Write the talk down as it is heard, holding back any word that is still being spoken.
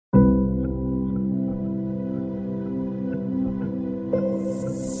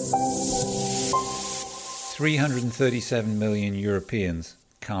337 million Europeans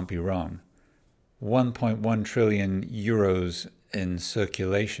can't be wrong. 1.1 trillion euros in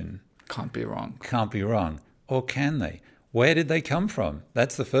circulation. Can't be wrong. Can't be wrong. Or can they? Where did they come from?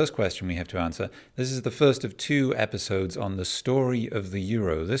 That's the first question we have to answer. This is the first of 2 episodes on the story of the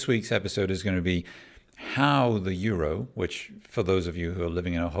euro. This week's episode is going to be how the euro, which for those of you who are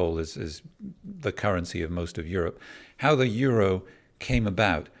living in a hole is the currency of most of Europe, how the euro came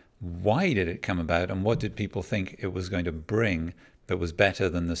about. Why did it come about, and what did people think it was going to bring that was better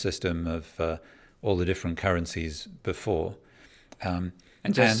than the system of all the different currencies before? And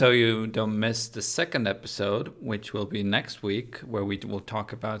just so you don't miss the second episode, which will be next week, where we will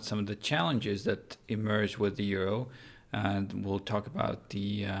talk about some of the challenges that emerged with the euro, and we'll talk about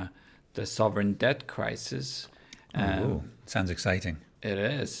the sovereign debt crisis. Sounds exciting. It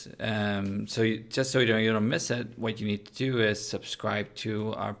is. Just so you don't miss it, what you need to do is subscribe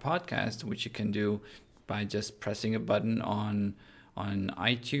to our podcast, which you can do by just pressing a button on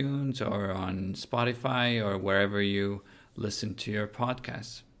iTunes or on Spotify or wherever you listen to your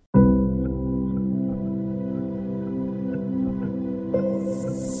podcasts.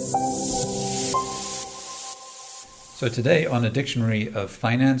 So today on A Dictionary of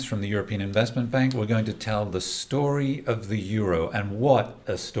Finance from the European Investment Bank, we're going to tell the story of the euro, and what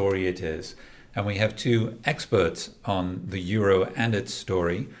a story it is. And we have 2 experts on the euro and its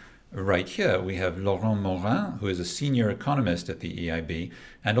story right here. We have Laurent Morin, who is a senior economist at the EIB,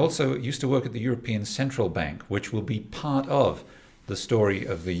 and also used to work at the European Central Bank, which will be part of the story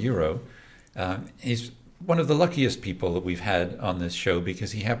of the euro. He's one of the luckiest people that we've had on this show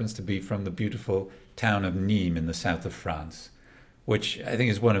because he happens to be from the beautiful town of Nîmes in the south of France, which I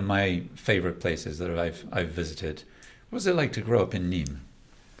think is one of my favorite places that I've visited. What was it like to grow up in Nîmes?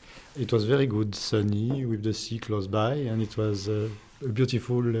 It was very good, sunny, with the sea close by, and it was a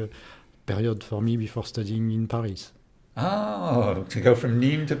beautiful period for me before studying in Paris. Oh, to go from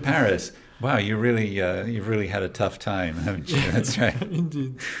Nîmes to Paris. Wow, you've really had a tough time, haven't you? That's right.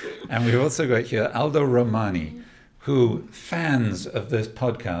 Indeed. And we've also got here Aldo Romani, who fans of this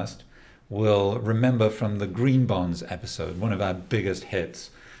podcast will remember from the Green Bonds episode, one of our biggest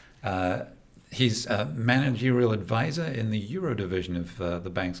hits. He's a managerial advisor in the Euro division of the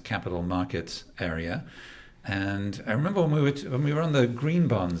bank's capital markets area. And I remember when we were on the Green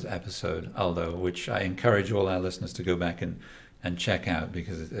Bonds episode, Aldo, which I encourage all our listeners to go back and check out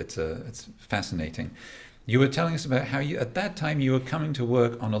because it's fascinating. You were telling us about how at that time you were coming to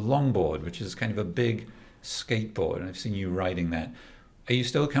work on a longboard, which is kind of a big skateboard, and I've seen you riding that. Are you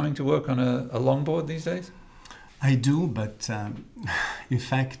still coming to work on a longboard these days? I do, but in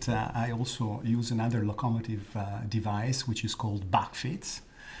fact, I also use another locomotive device, which is called BACFIT.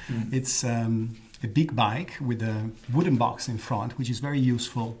 It's a big bike with a wooden box in front, which is very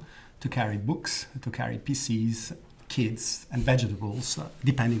useful to carry books, to carry PCs, kids, and vegetables,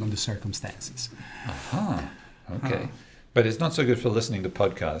 depending on the circumstances. Okay. But it's not so good for listening to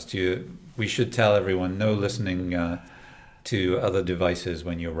podcasts. We should tell everyone no listening to other devices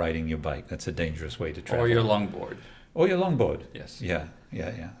when you're riding your bike. That's a dangerous way to travel. Or your longboard. Or your longboard. Yes. Yeah.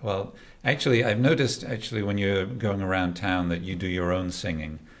 Well, actually, I've noticed when you're going around town that you do your own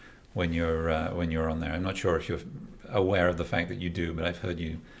singing when you're on there. I'm not sure if you're aware of the fact that you do, but I've heard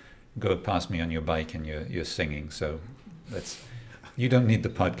you go past me on your bike and you're singing. So you don't need the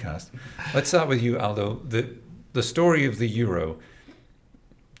podcast. Let's start with you, Aldo. The story of the euro.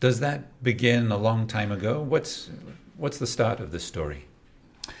 Does that begin a long time ago? What's the start of this story?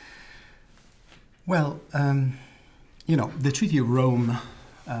 Well, the Treaty of Rome,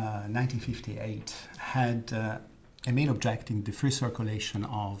 1958, had a main objective, the free circulation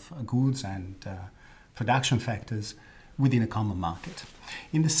of goods and production factors within a common market.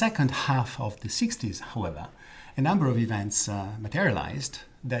 In the second half of the 60s, however, a number of events materialized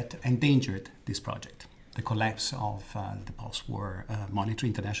that endangered this project. The collapse of the post-war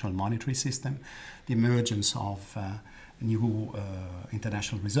international monetary system, the emergence of new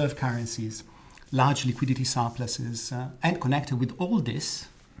international reserve currencies, large liquidity surpluses, and connected with all this,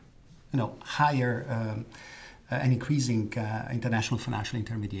 higher and increasing international financial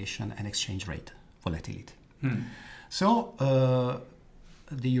intermediation and exchange rate volatility. So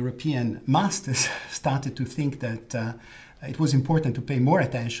the European masters started to think that it was important to pay more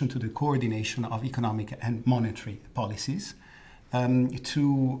attention to the coordination of economic and monetary policies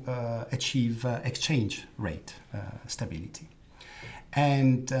to achieve exchange rate stability.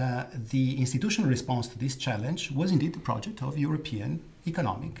 And the institutional response to this challenge was indeed the project of European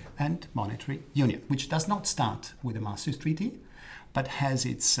Economic and Monetary Union, which does not start with the Maastricht Treaty, but has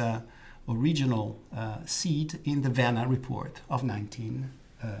its original seed in the Werner Report of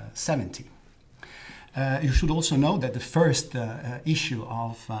 1970. You should also know that the first issue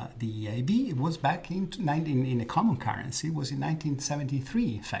of the EIB was back in a common currency, was in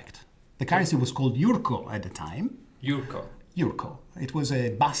 1973, in fact. The currency was called Euro at the time. Euro. It was a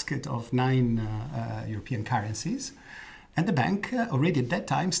basket of 9 European currencies. And the bank already at that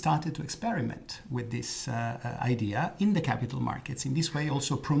time started to experiment with this idea in the capital markets, in this way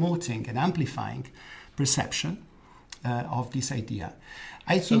also promoting and amplifying perception of this idea.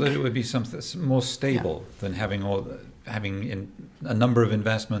 I think that it would be something more stable than having a number of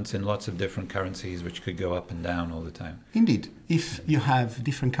investments in lots of different currencies which could go up and down all the time. Indeed, if you have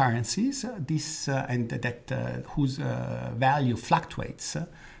different currencies, whose value fluctuates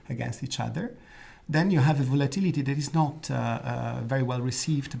against each other, then you have a volatility that is not very well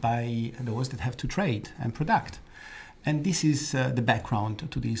received by those that have to trade and product. And this is the background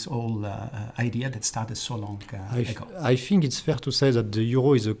to this whole idea that started so long ago. I think it's fair to say that the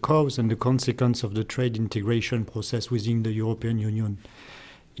euro is a cause and the consequence of the trade integration process within the European Union.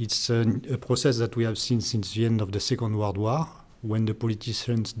 It's a process that we have seen since the end of the Second World War, when the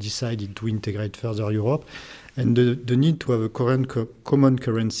politicians decided to integrate further Europe. And the need to have a common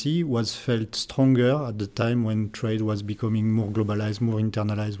currency was felt stronger at the time when trade was becoming more globalized, more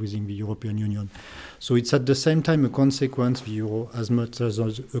internalized within the European Union. So it's at the same time a consequence, the euro, as much as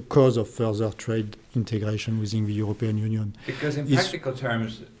a cause of further trade integration within the European Union. Because in practical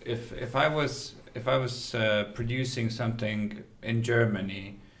terms, if I was producing something in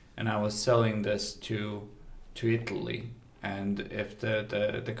Germany and I was selling this to Italy, and if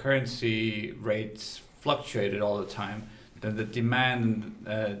the currency rates fluctuated all the time, then the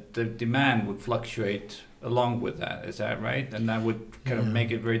demand would fluctuate along with that. Is that right? And that would kind of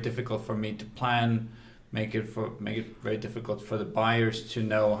make it very difficult for me to plan, make it very difficult for the buyers to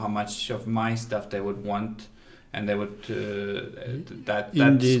know how much of my stuff they would want, and they would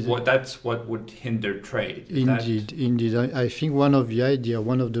that's what would hinder trade. Indeed. I think one of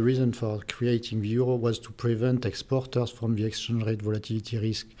the reasons for creating the euro was to prevent exporters from the exchange rate volatility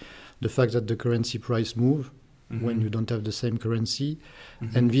risk. The fact that the currency price move when you don't have the same currency,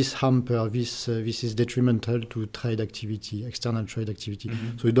 and this is detrimental to trade activity, external trade activity.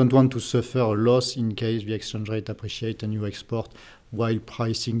 So you don't want to suffer a loss in case the exchange rate appreciate and you export while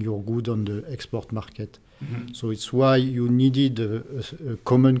pricing your good on the export market. So it's why you needed a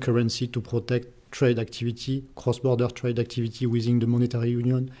common currency to protect trade activity, cross-border trade activity within the monetary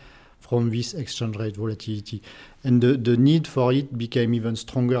union from this exchange rate volatility. And the need for it became even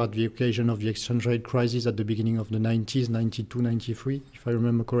stronger at the occasion of the exchange rate crisis at the beginning of the 90s, 92, 93, if I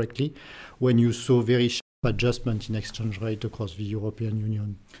remember correctly, when you saw very sharp adjustment in exchange rate across the European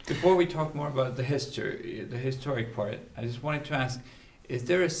Union. Before we talk more about the historic part, I just wanted to ask, is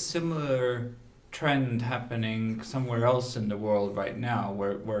there a similar trend happening somewhere else in the world right now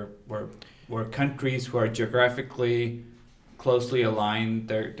where countries who are geographically closely aligned,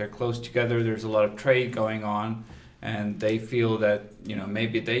 they're close together, there's a lot of trade going on, and they feel that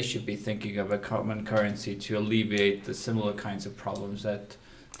maybe they should be thinking of a common currency to alleviate the similar kinds of problems that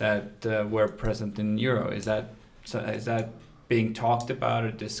were present in euro? Is that being talked about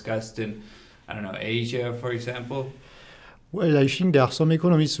or discussed in, I don't know, Asia, for example? Well, I think there are some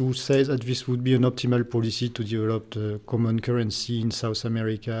economists who say that this would be an optimal policy to develop the common currency in South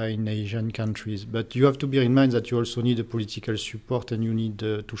America, in Asian countries. But you have to bear in mind that you also need a political support and you need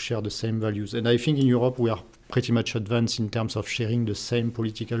to share the same values. And I think in Europe we are pretty much advanced in terms of sharing the same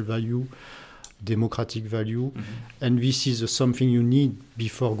political value, democratic value. And this is something you need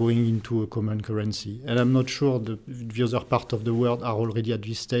before going into a common currency. And I'm not sure the other part of the world are already at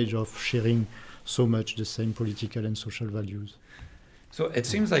this stage of sharing so much the same political and social values. So it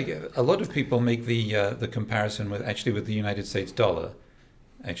seems like a lot of people make the comparison with the United States dollar,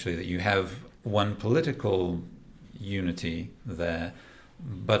 actually, that you have one political unity there,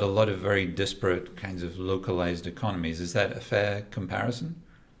 but a lot of very disparate kinds of localized economies. Is that a fair comparison?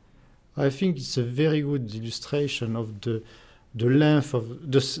 I think it's a very good illustration of the length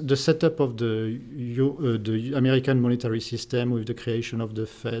of the setup of the American monetary system with the creation of the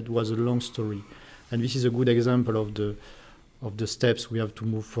Fed was a long story, and this is a good example of the steps we have to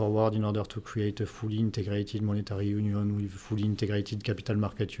move forward in order to create a fully integrated monetary union with a fully integrated capital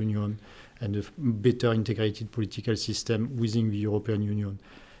market union and a better integrated political system within the European Union.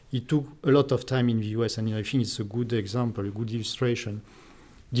 It took a lot of time in the US, and I think it's a good example, a good illustration.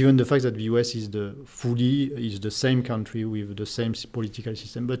 Given the fact that the US is the same country with the same political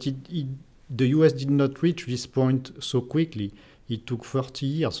system, but the US did not reach this point so quickly. It took 40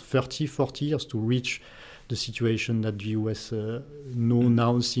 years to reach the situation that the US know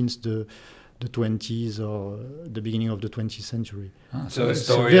now since the 20s or the beginning of the 20th century. So the it's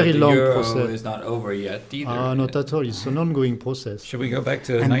story a very of the long euro process. is not over yet either. Not at all. It's an ongoing process. Should we go back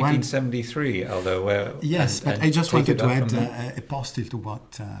to And 1973, Although? Yes, and but I just take wanted it to up add from there? a postil to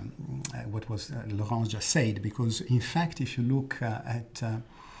what was Laurent just said, because in fact, if you look at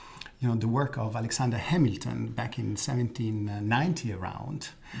the work of Alexander Hamilton back in 1790 around,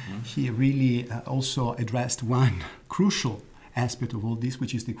 he really also addressed one crucial aspect of all this,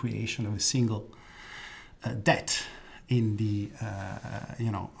 which is the creation of a single debt in the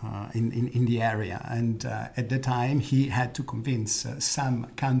in the area. And at the time, he had to convince some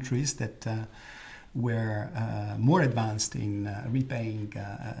countries that were more advanced in repaying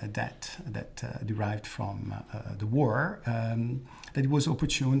debt that derived from the war, that it was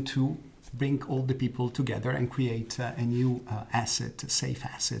opportune to bring all the people together and create a new asset, a safe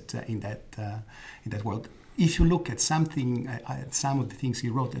asset in that world. If you look at some of the things he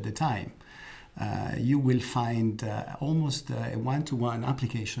wrote at the time, you will find almost a one-to-one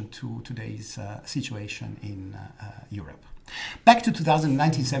application to today's situation in Europe. Back to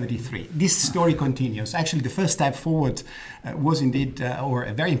 1973. This story continues. Actually, the first step forward was indeed, or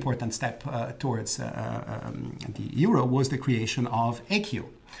a very important step towards the euro, was the creation of ECU,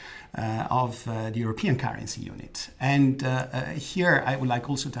 of the European Currency Unit. And here I would like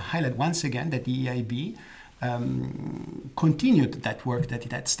also to highlight once again that the EIB continued that work that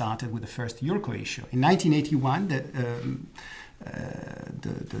it had started with the first Eurco issue. In 1981,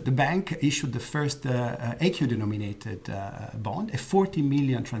 the bank issued the first ECU-denominated bond, a 40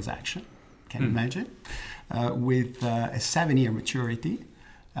 million transaction, can you imagine, with a 7-year maturity.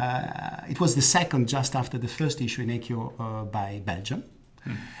 It was the second just after the first issue in ECU by Belgium.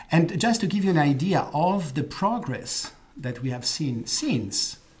 And just to give you an idea of the progress that we have seen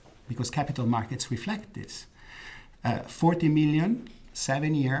since, because capital markets reflect this, 40 million,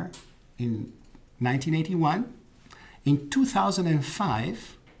 7-year in 1981. In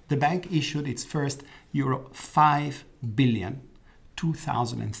 2005, the bank issued its first euro 5 billion,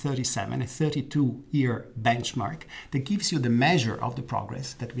 2037, a 32-year benchmark that gives you the measure of the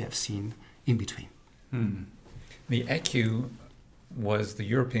progress that we have seen in between. The ECU was the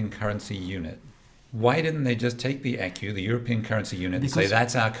European Currency Unit. Why didn't they just take the ECU, the European Currency Unit, and say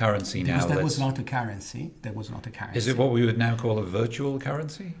that's our currency now? Because that was not a currency. Is it what we would now call a virtual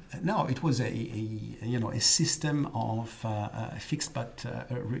currency? No, it was a system of fixed but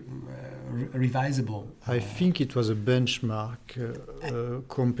revisable. I think it was a benchmark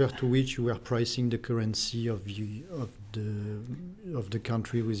compared to which you were pricing the currency of the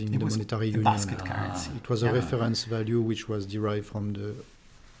country within the monetary union. Basket currency. It was a reference value which was derived from the.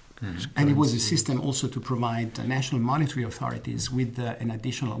 And it was a system also to provide national monetary authorities with an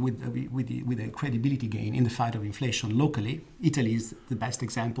additional, with a credibility gain in the fight of inflation locally. Italy is the best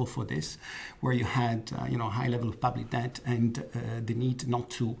example for this, where you had a high level of public debt and the need not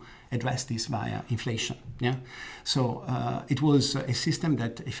to address this via inflation. Yeah, so it was a system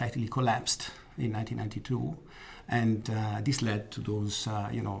that effectively collapsed in 1992. And this led to those,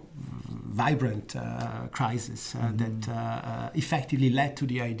 vibrant crises that effectively led to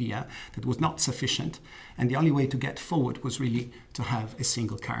the idea that was not sufficient. And the only way to get forward was really to have a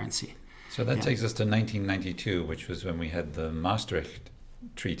single currency. So that takes us to 1992, which was when we had the Maastricht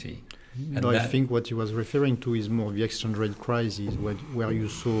Treaty. And I think what he was referring to is more the exchange rate crisis, where you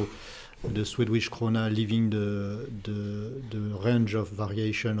saw the Swedish krona leaving the range of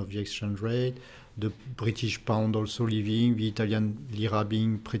variation of the exchange rate, the British pound also leaving, the Italian lira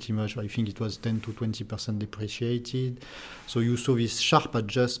being pretty much, I think it was 10 to 20% depreciated. So you saw this sharp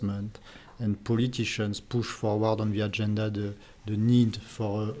adjustment, and politicians push forward on the agenda the need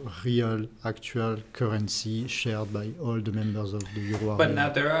for a real, actual currency shared by all the members of the euro area. But now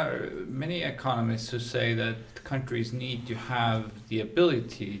there are many economists who say that countries need to have the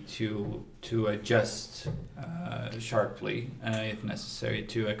ability to adjust sharply, if necessary,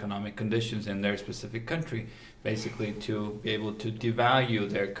 to economic conditions in their specific country, basically to be able to devalue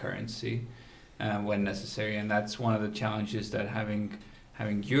their currency when necessary. And that's one of the challenges that having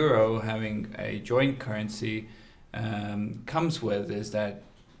euro, having a joint currency comes with, is that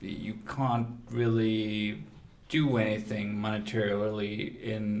you can't really do anything monetarily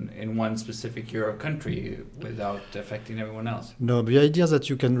in one specific euro country without affecting everyone else. No, the idea that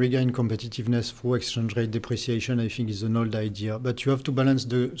you can regain competitiveness through exchange rate depreciation, I think, is an old idea. But you have to balance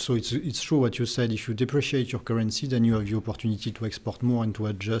so it's true what you said. If you depreciate your currency, then you have the opportunity to export more and to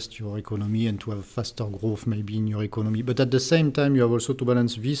adjust your economy and to have faster growth maybe in your economy. But at the same time, you have also to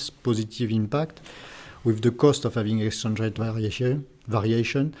balance this positive impact with the cost of having exchange rate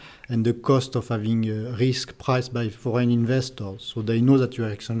variation and the cost of having risk priced by foreign investors. So they know that your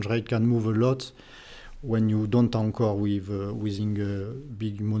exchange rate can move a lot when you don't anchor within a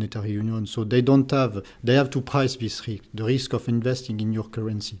big monetary union. So they have to price this risk, the risk of investing in your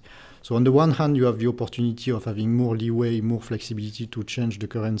currency. So on the one hand, you have the opportunity of having more leeway, more flexibility to change the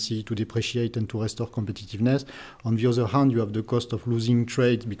currency, to depreciate and to restore competitiveness. On the other hand, you have the cost of losing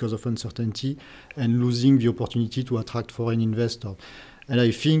trade because of uncertainty and losing the opportunity to attract foreign investors. And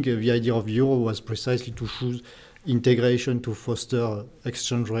I think the idea of euro was precisely to choose integration to foster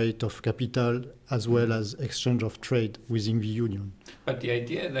exchange rate of capital as well as exchange of trade within the union. But the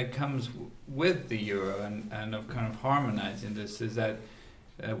idea that comes with the euro and of kind of harmonizing this is that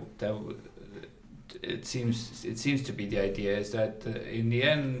it seems to be the idea is that in the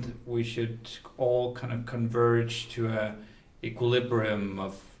end we should all kind of converge to a equilibrium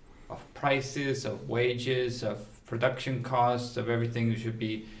of prices, of wages, of production costs, of everything should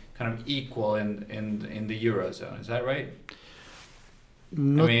be kind of equal in the eurozone. Is that right?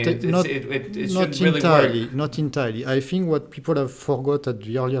 Not entirely. I think what people have forgot at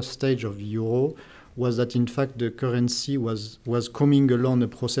the earlier stage of the euro was that in fact the currency was coming along a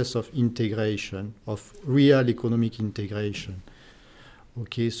process of integration, of real economic integration.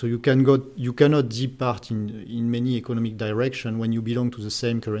 Okay, so you cannot depart in many economic direction when you belong to the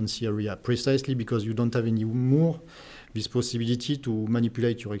same currency area, precisely because you don't have any more this possibility to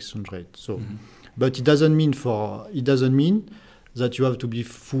manipulate your exchange rate. So, but it doesn't mean that you have to be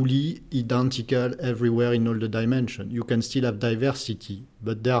fully identical everywhere in all the dimensions. You can still have diversity,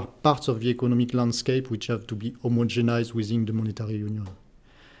 but there are parts of the economic landscape which have to be homogenized within the monetary union.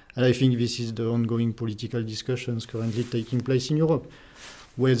 And I think this is the ongoing political discussions currently taking place in Europe.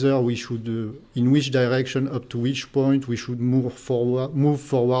 Whether we should, in which direction, up to which point we should move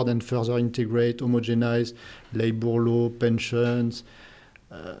forward and further integrate, homogenize labor law, pensions,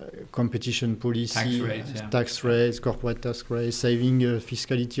 competition policy, tax rates, corporate tax rates, saving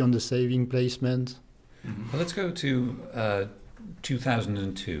fiscality on the saving placement. Well, let's go to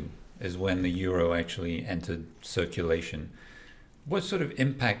 2002 is when the euro actually entered circulation. What sort of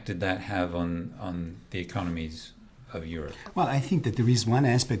impact did that have on the economies of Europe? Well, I think that there is one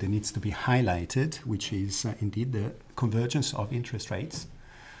aspect that needs to be highlighted, which is indeed the convergence of interest rates,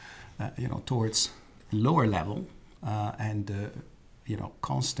 towards a lower level and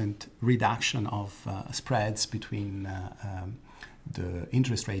constant reduction of spreads between the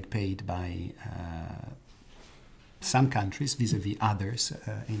interest rate paid by some countries vis-a-vis others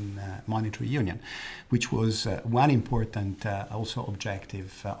in monetary union, which was one important also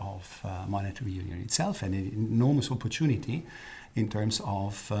objective of monetary union itself, and an enormous opportunity in terms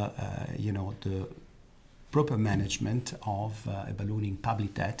of the proper management of a ballooning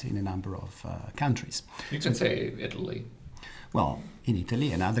public debt in a number of countries. You can say Italy. Well, in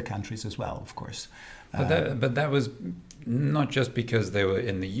Italy and other countries as well, of course. But that was not just because they were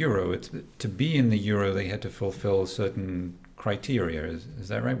in the euro. To be in the euro, they had to fulfill certain criteria. Is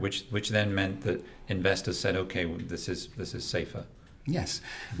that right? Which then meant that investors said, "Okay, this is safer." Yes.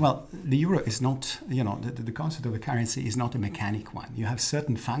 Well, the euro is not. The concept of a currency is not a mechanic one. You have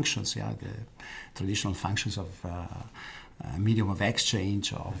certain functions. Yeah, the traditional functions of medium of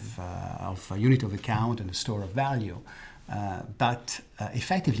exchange, of unit of account, and a store of value. But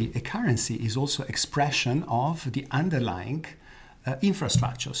effectively, a currency is also expression of the underlying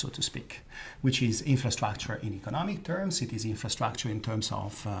infrastructure, so to speak, which is infrastructure in economic terms. It is infrastructure in terms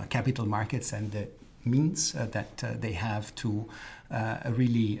of capital markets and the means that they have to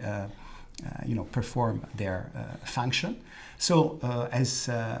really perform their function. So, as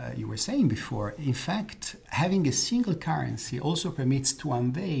you were saying before, in fact, having a single currency also permits to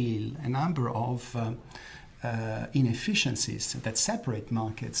unveil a number of inefficiencies that separate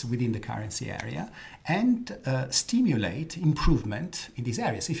markets within the currency area and stimulate improvement in these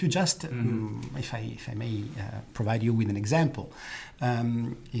areas. If you just, if I may provide you with an example,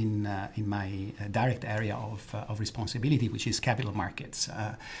 in my direct area of responsibility, which is capital markets,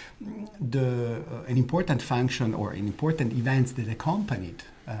 an important function or an important event that accompanied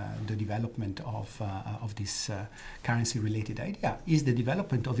the development of this currency-related idea is the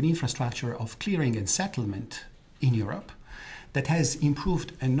development of an infrastructure of clearing and settlement in Europe that has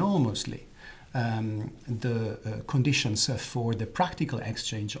improved enormously the conditions for the practical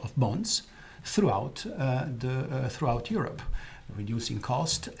exchange of bonds throughout Europe, reducing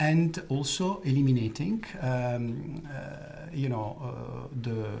cost and also eliminating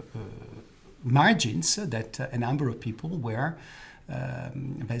the margins that a number of people were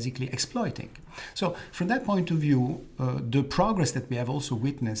basically exploiting. So from that point of view, the progress that we have also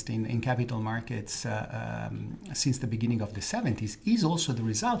witnessed in capital markets since the beginning of the 70s is also the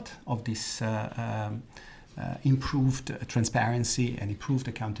result of this improved transparency and improved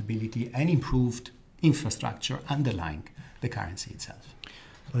accountability and improved infrastructure underlying the currency itself.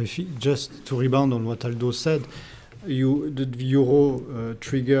 I think just to rebound on what Aldo said, the euro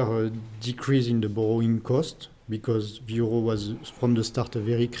triggered a decrease in the borrowing cost, because the euro was from the start a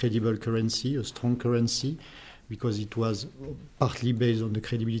very credible currency, a strong currency, because it was partly based on the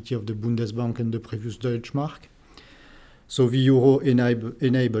credibility of the Bundesbank and the previous Deutschmark. So the euro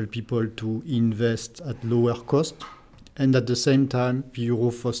enable people to invest at lower cost, and at the same time the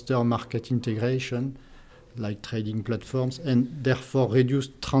euro foster market integration, like trading platforms, and therefore reduce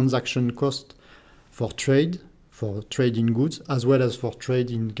transaction cost for trade in goods, as well as for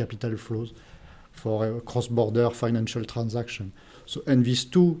trade in capital flows, for cross-border financial transaction. So, and these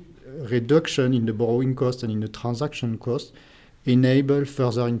two reduction in the borrowing cost and in the transaction cost enable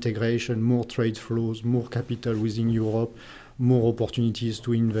further integration, more trade flows, more capital within Europe, more opportunities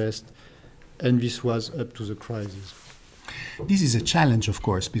to invest, and this was up to the crisis. This is a challenge, of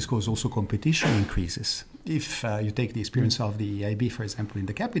course, because also competition increases. If you take the experience of the EIB, for example, in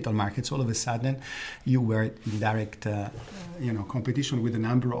the capital markets, all of a sudden you were in direct competition with a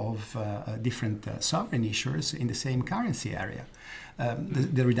number of different sovereign issuers in the same currency area.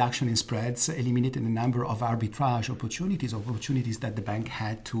 The reduction in spreads eliminated a number of arbitrage opportunities that the bank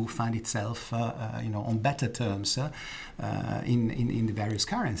had to find itself on better terms in the various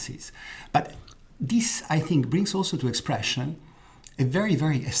currencies. But this, I think, brings also to expression a very,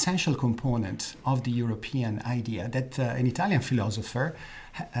 very essential component of the European idea that an Italian philosopher,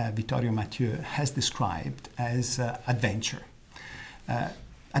 Vittorio Mathieu, has described as adventure.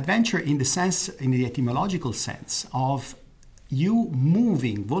 Adventure in the etymological sense of you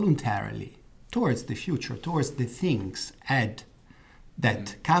moving voluntarily towards the future, towards the things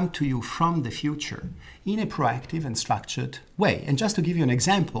that come to you from the future in a proactive and structured way. And just to give you an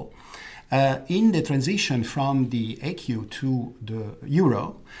example, in the transition from the ECU to the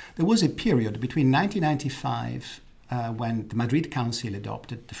euro, there was a period between 1995, when the Madrid Council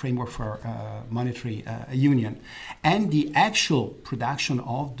adopted the framework for monetary union, and the actual production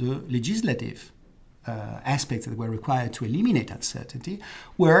of the legislative aspects that were required to eliminate uncertainty,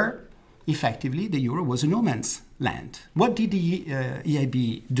 where effectively the euro was a no man's land. What did the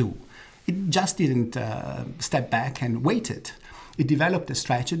EIB do? It just didn't step back and waited. It developed a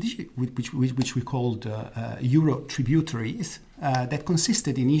strategy which we called euro tributaries that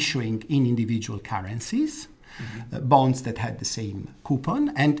consisted in issuing in individual currencies bonds that had the same coupon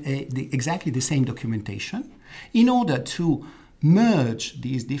and exactly the same documentation, in order to merge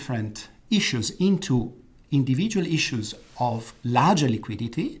these different issues into individual issues of larger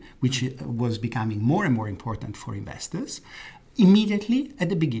liquidity, which was becoming more and more important for investors, immediately at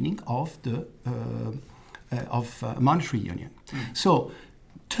the beginning of the monetary union. So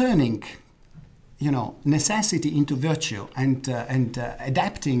turning necessity into virtue and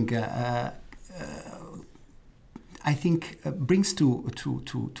adapting I think brings to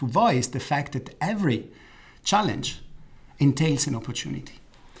voice the fact that every challenge entails an opportunity.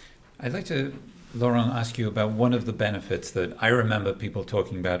 I'd like to, Laurent, ask you about one of the benefits that I remember people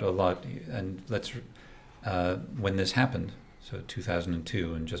talking about a lot, and when this happened, so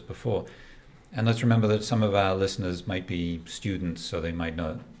 2002 and just before. And let's remember that some of our listeners might be students, so they might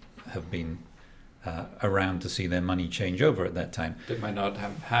not have been around to see their money change over at that time. They might not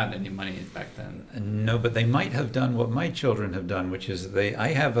have had any money back then. No, but they might have done what my children have done, which is I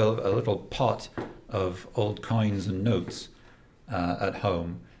have a little pot of old coins and notes at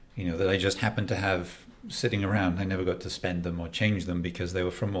home, that I just happened to have sitting around. I never got to spend them or change them because they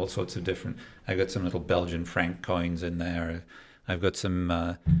were from all sorts of different. I got some little Belgian franc coins in there. I've got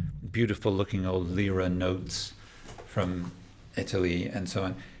some beautiful looking old lira notes from Italy and so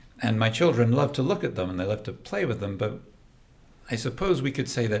on. And my children love to look at them and they love to play with them. But I suppose we could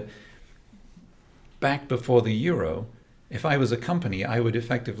say that back before the euro, if I was a company, I would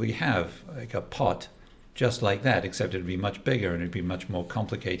effectively have like a pot just like that, except it'd be much bigger and it'd be much more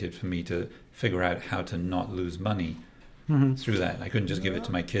complicated for me to figure out how to not lose money through that. I couldn't just give it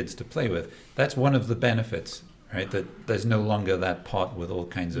to my kids to play with. That's one of the benefits, right? That there's no longer that pot with all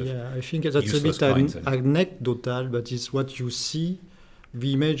kinds of I think that's a bit anecdotal, but it's what you see,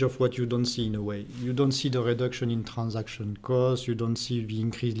 the image of what you don't see in a way. You don't see the reduction in transaction costs, you don't see the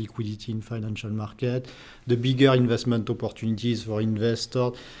increased liquidity in financial market, the bigger investment opportunities for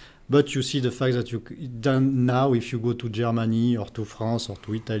investors. But you see the fact that then now, if you go to Germany or to France or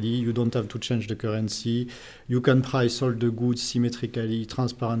to Italy, you don't have to change the currency. You can price all the goods symmetrically,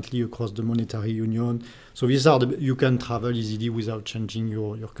 transparently across the monetary union. So you can travel easily without changing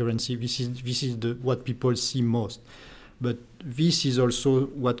your currency. This is what people see most. But this is also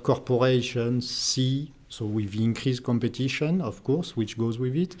what corporations see. So with the increased competition, of course, which goes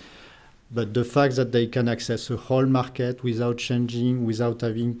with it. But the fact that they can access a whole market without changing, without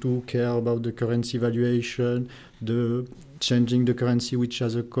having to care about the currency valuation, the changing the currency which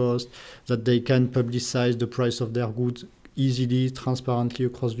has a cost, that they can publicize the price of their goods easily, transparently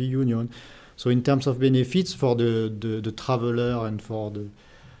across the union. So in terms of benefits for the traveler and for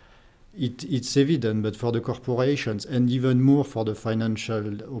it's evident, but for the corporations and even more for the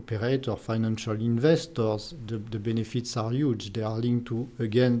financial operator, financial investors, the benefits are huge. They are linked to,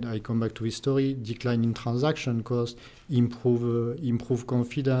 again, I come back to history, decline in transaction cost, improve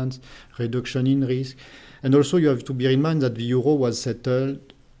confidence, reduction in risk. And also you have to bear in mind that the euro was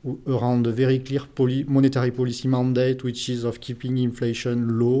settled around a very clear monetary policy mandate, which is of keeping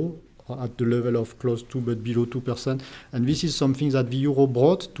inflation low, at the level of close to but below 2%. And this is something that the euro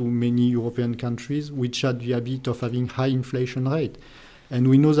brought to many European countries, which had the habit of having high inflation rate. And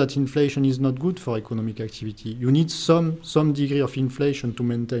we know that inflation is not good for economic activity. You need some degree of inflation to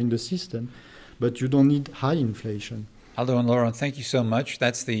maintain the system, but you don't need high inflation. Aldo and Laurent, thank you so much.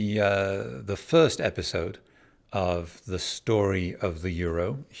 That's the first episode of the story of the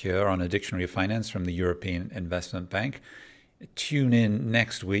euro here on A Dictionary of Finance from the European Investment Bank. Tune in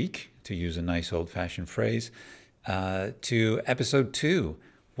next week, to use a nice old-fashioned phrase, to episode 2,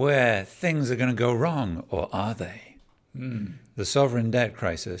 where things are going to go wrong, or are they? The sovereign debt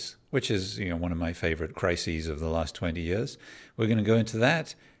crisis, which is one of my favorite crises of the last 20 years. We're going to go into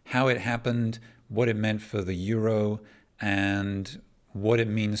that, how it happened, what it meant for the euro, and what it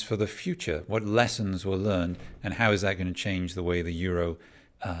means for the future, what lessons were learned, and how is that going to change the way the euro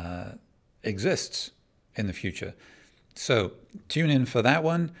exists in the future. So tune in for that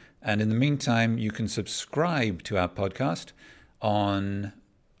one. And in the meantime, you can subscribe to our podcast on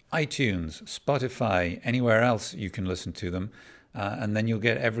iTunes, Spotify, anywhere else you can listen to them. And then you'll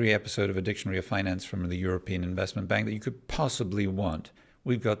get every episode of A Dictionary of Finance from the European Investment Bank that you could possibly want.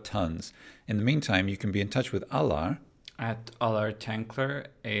 We've got tons. In the meantime, you can be in touch with Alar. At Alar Tankler,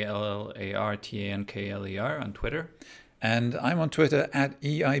 ALLARTANKLER on Twitter. And I'm on Twitter at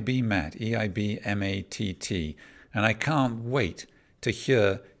EIBMatt, EIBMATT. And I can't wait to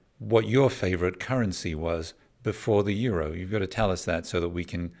hear what your favorite currency was before the euro. You've got to tell us that so that we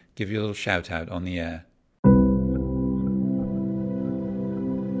can give you a little shout out on the air.